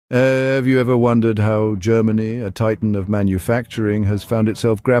Have you ever wondered how Germany, a titan of manufacturing, has found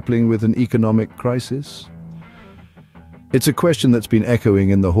itself grappling with an economic crisis? It's a question that's been echoing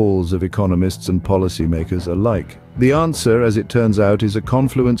in the halls of economists and policymakers alike. The answer, as it turns out, is a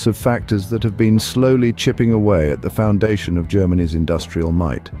confluence of factors that have been slowly chipping away at the foundation of Germany's industrial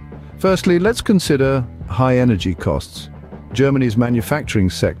might. Firstly, let's consider high energy costs. Germany's manufacturing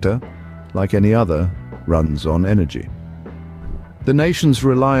sector, like any other, runs on energy. The nation's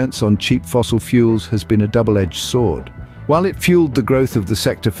reliance on cheap fossil fuels has been a double-edged sword. While it fueled the growth of the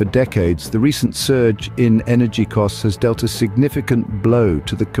sector for decades, the recent surge in energy costs has dealt a significant blow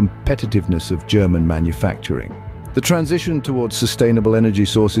to the competitiveness of German manufacturing. The transition towards sustainable energy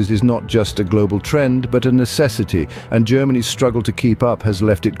sources is not just a global trend, but a necessity, and Germany's struggle to keep up has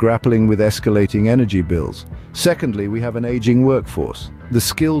left it grappling with escalating energy bills. Secondly, we have an aging workforce. The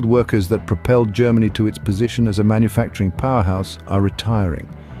skilled workers that propelled Germany to its position as a manufacturing powerhouse are retiring,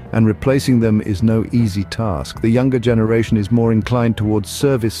 and replacing them is no easy task. The younger generation is more inclined towards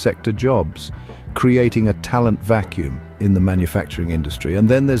service sector jobs, creating a talent vacuum in the manufacturing industry. And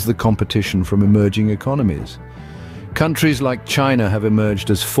then there's the competition from emerging economies. Countries like China have emerged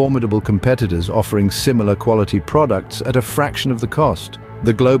as formidable competitors, offering similar quality products at a fraction of the cost.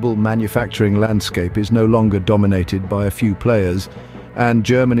 The global manufacturing landscape is no longer dominated by a few players, and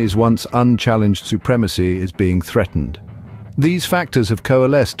Germany's once unchallenged supremacy is being threatened. These factors have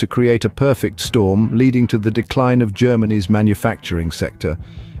coalesced to create a perfect storm, leading to the decline of Germany's manufacturing sector.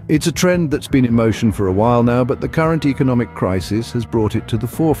 It's a trend that's been in motion for a while now, but the current economic crisis has brought it to the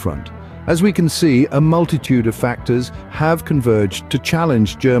forefront. As we can see, a multitude of factors have converged to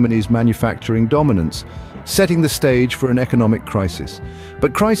challenge Germany's manufacturing dominance, setting the stage for an economic crisis.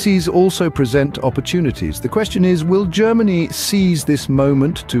 But crises also present opportunities. The question is, will Germany seize this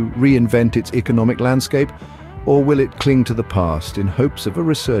moment to reinvent its economic landscape, or will it cling to the past in hopes of a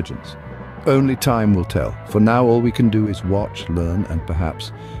resurgence? Only time will tell. For now, all we can do is watch, learn, and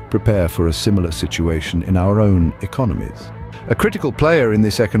perhaps prepare for a similar situation in our own economies. A critical player in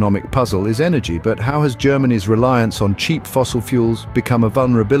this economic puzzle is energy, but how has Germany's reliance on cheap fossil fuels become a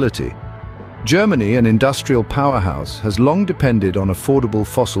vulnerability? Germany, an industrial powerhouse, has long depended on affordable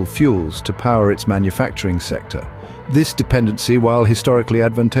fossil fuels to power its manufacturing sector. This dependency, while historically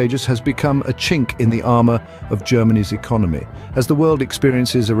advantageous, has become a chink in the armor of Germany's economy. As the world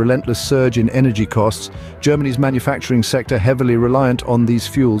experiences a relentless surge in energy costs, Germany's manufacturing sector, heavily reliant on these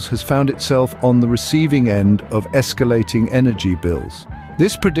fuels, has found itself on the receiving end of escalating energy bills.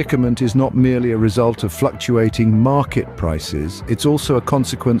 This predicament is not merely a result of fluctuating market prices, it's also a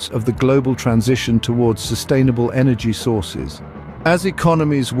consequence of the global transition towards sustainable energy sources. As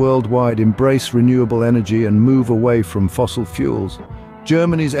economies worldwide embrace renewable energy and move away from fossil fuels,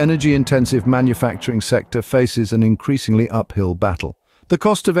 Germany's energy-intensive manufacturing sector faces an increasingly uphill battle. The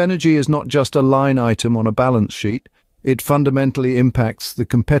cost of energy is not just a line item on a balance sheet, it fundamentally impacts the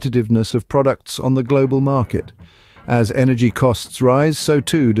competitiveness of products on the global market. As energy costs rise, so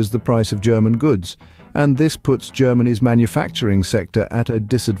too does the price of German goods, and this puts Germany's manufacturing sector at a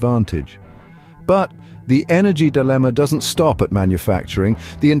disadvantage. But the energy dilemma doesn't stop at manufacturing.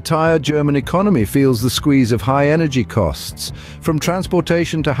 The entire German economy feels the squeeze of high energy costs. From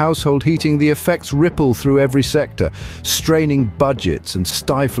transportation to household heating, the effects ripple through every sector, straining budgets and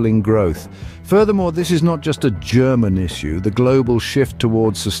stifling growth. Furthermore, this is not just a German issue. The global shift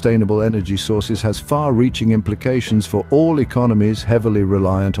towards sustainable energy sources has far-reaching implications for all economies heavily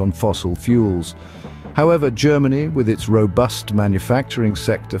reliant on fossil fuels. However, Germany, with its robust manufacturing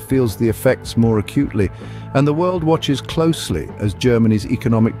sector, feels the effects more acutely, and the world watches closely as Germany's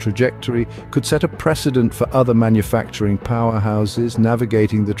economic trajectory could set a precedent for other manufacturing powerhouses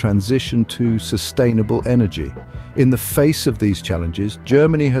navigating the transition to sustainable energy. In the face of these challenges,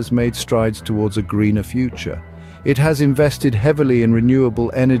 Germany has made strides towards a greener future. It has invested heavily in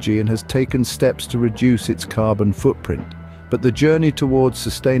renewable energy and has taken steps to reduce its carbon footprint. But the journey towards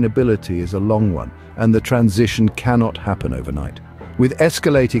sustainability is a long one, and the transition cannot happen overnight. With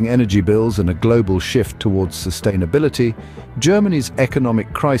escalating energy bills and a global shift towards sustainability, Germany's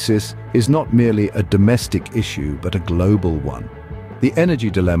economic crisis is not merely a domestic issue, but a global one. The energy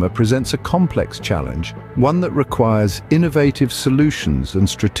dilemma presents a complex challenge, one that requires innovative solutions and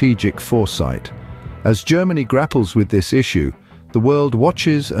strategic foresight. As Germany grapples with this issue, the world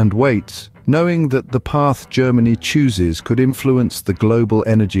watches and waits, knowing that the path Germany chooses could influence the global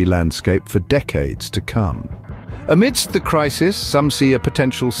energy landscape for decades to come. Amidst the crisis, some see a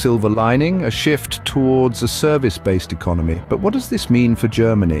potential silver lining, a shift towards a service-based economy. But what does this mean for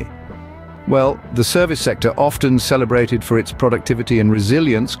Germany? Well, the service sector, often celebrated for its productivity and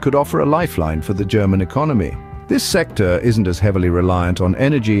resilience, could offer a lifeline for the German economy. This sector isn't as heavily reliant on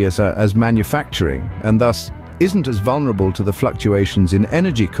energy as manufacturing, and thus isn't as vulnerable to the fluctuations in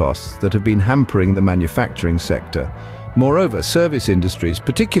energy costs that have been hampering the manufacturing sector. Moreover, service industries,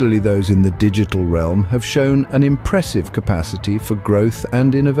 particularly those in the digital realm, have shown an impressive capacity for growth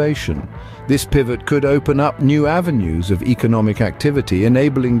and innovation. This pivot could open up new avenues of economic activity,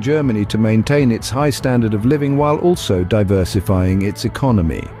 enabling Germany to maintain its high standard of living while also diversifying its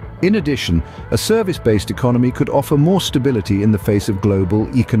economy. In addition, a service-based economy could offer more stability in the face of global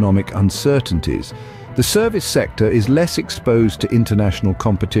economic uncertainties. The service sector is less exposed to international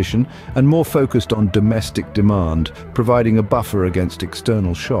competition and more focused on domestic demand, providing a buffer against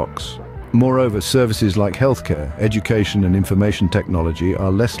external shocks. Moreover, services like healthcare, education and information technology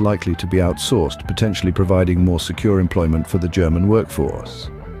are less likely to be outsourced, potentially providing more secure employment for the German workforce.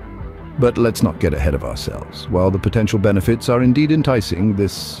 But let's not get ahead of ourselves. While the potential benefits are indeed enticing,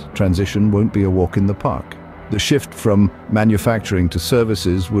 this transition won't be a walk in the park. The shift from manufacturing to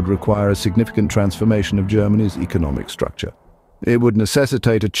services would require a significant transformation of Germany's economic structure. It would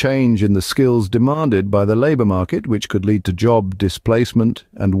necessitate a change in the skills demanded by the labor market, which could lead to job displacement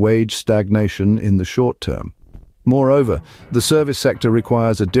and wage stagnation in the short term. Moreover, the service sector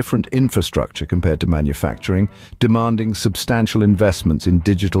requires a different infrastructure compared to manufacturing, demanding substantial investments in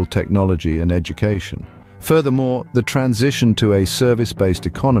digital technology and education. Furthermore, the transition to a service-based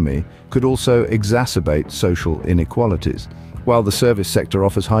economy could also exacerbate social inequalities. While the service sector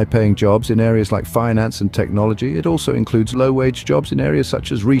offers high-paying jobs in areas like finance and technology, it also includes low-wage jobs in areas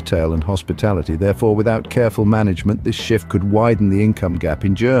such as retail and hospitality. Therefore, without careful management, this shift could widen the income gap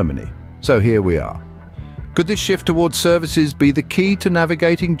in Germany. So here we are. Could this shift towards services be the key to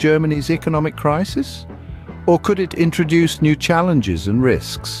navigating Germany's economic crisis? Or could it introduce new challenges and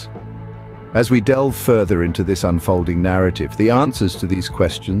risks? As we delve further into this unfolding narrative, the answers to these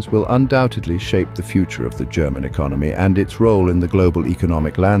questions will undoubtedly shape the future of the German economy and its role in the global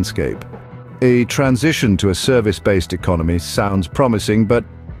economic landscape. A transition to a service-based economy sounds promising, but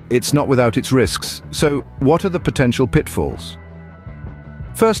it's not without its risks. So, what are the potential pitfalls?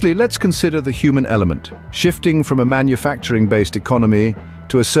 Firstly, let's consider the human element. Shifting from a manufacturing-based economy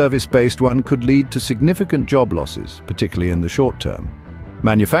to a service-based one could lead to significant job losses, particularly in the short term.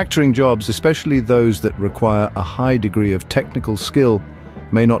 Manufacturing jobs, especially those that require a high degree of technical skill,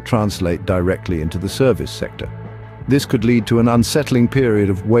 may not translate directly into the service sector. This could lead to an unsettling period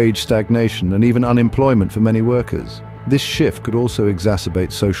of wage stagnation and even unemployment for many workers. This shift could also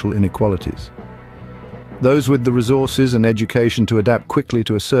exacerbate social inequalities. Those with the resources and education to adapt quickly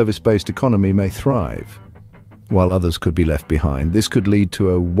to a service-based economy may thrive, while others could be left behind. This could lead to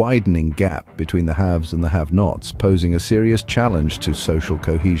a widening gap between the haves and the have-nots, posing a serious challenge to social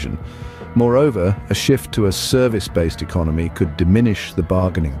cohesion. Moreover, a shift to a service-based economy could diminish the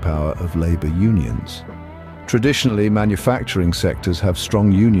bargaining power of labor unions. Traditionally, manufacturing sectors have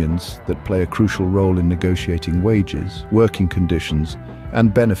strong unions that play a crucial role in negotiating wages, working conditions,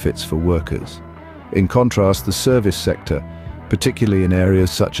 and benefits for workers. In contrast, the service sector, particularly in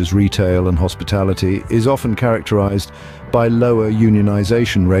areas such as retail and hospitality, is often characterized by lower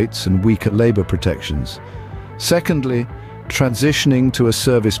unionization rates and weaker labor protections. Secondly, transitioning to a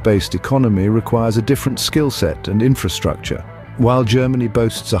service-based economy requires a different skill set and infrastructure. While Germany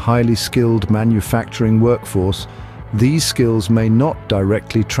boasts a highly skilled manufacturing workforce, these skills may not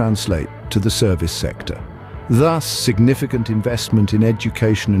directly translate to the service sector. Thus, significant investment in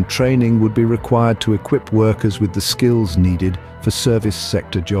education and training would be required to equip workers with the skills needed for service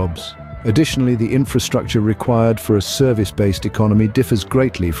sector jobs. Additionally, the infrastructure required for a service-based economy differs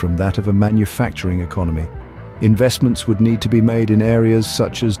greatly from that of a manufacturing economy. Investments would need to be made in areas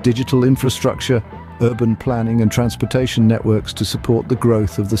such as digital infrastructure, urban planning and transportation networks to support the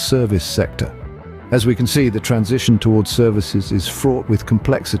growth of the service sector. As we can see, the transition towards services is fraught with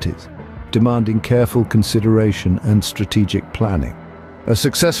complexities, demanding careful consideration and strategic planning. A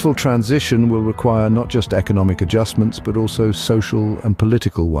successful transition will require not just economic adjustments, but also social and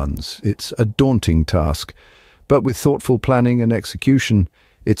political ones. It's a daunting task, but with thoughtful planning and execution,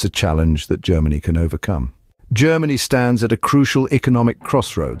 it's a challenge that Germany can overcome. Germany stands at a crucial economic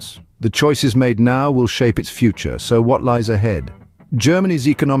crossroads. The choices made now will shape its future, so what lies ahead? Germany's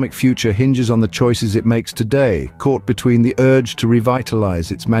economic future hinges on the choices it makes today, caught between the urge to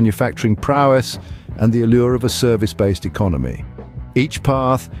revitalize its manufacturing prowess and the allure of a service-based economy. Each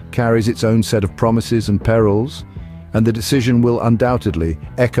path carries its own set of promises and perils, and the decision will undoubtedly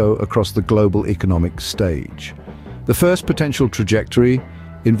echo across the global economic stage. The first potential trajectory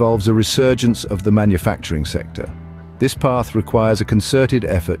involves a resurgence of the manufacturing sector. This path requires a concerted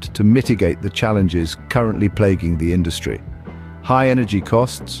effort to mitigate the challenges currently plaguing the industry. High energy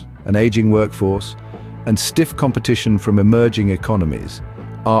costs, an aging workforce, and stiff competition from emerging economies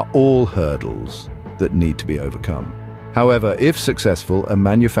are all hurdles that need to be overcome. However, if successful, a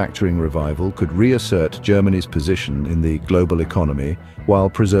manufacturing revival could reassert Germany's position in the global economy while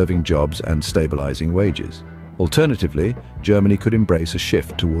preserving jobs and stabilizing wages. Alternatively, Germany could embrace a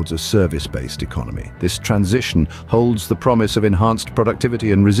shift towards a service-based economy. This transition holds the promise of enhanced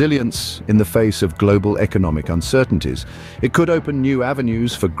productivity and resilience in the face of global economic uncertainties. It could open new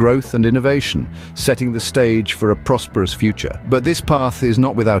avenues for growth and innovation, setting the stage for a prosperous future. But this path is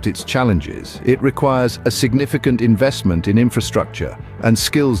not without its challenges. It requires a significant investment in infrastructure and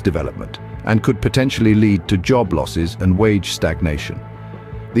skills development, and could potentially lead to job losses and wage stagnation.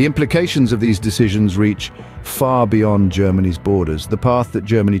 The implications of these decisions reach far beyond Germany's borders. The path that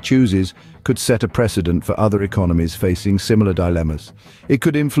Germany chooses could set a precedent for other economies facing similar dilemmas. It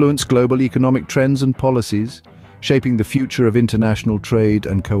could influence global economic trends and policies, shaping the future of international trade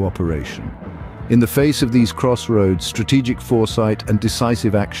and cooperation. In the face of these crossroads, strategic foresight and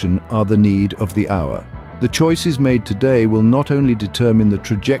decisive action are the need of the hour. The choices made today will not only determine the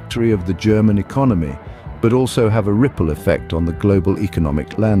trajectory of the German economy, but also have a ripple effect on the global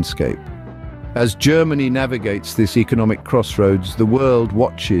economic landscape. As Germany navigates this economic crossroads, the world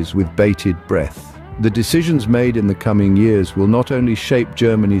watches with bated breath. The decisions made in the coming years will not only shape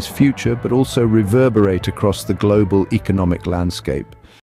Germany's future, but also reverberate across the global economic landscape.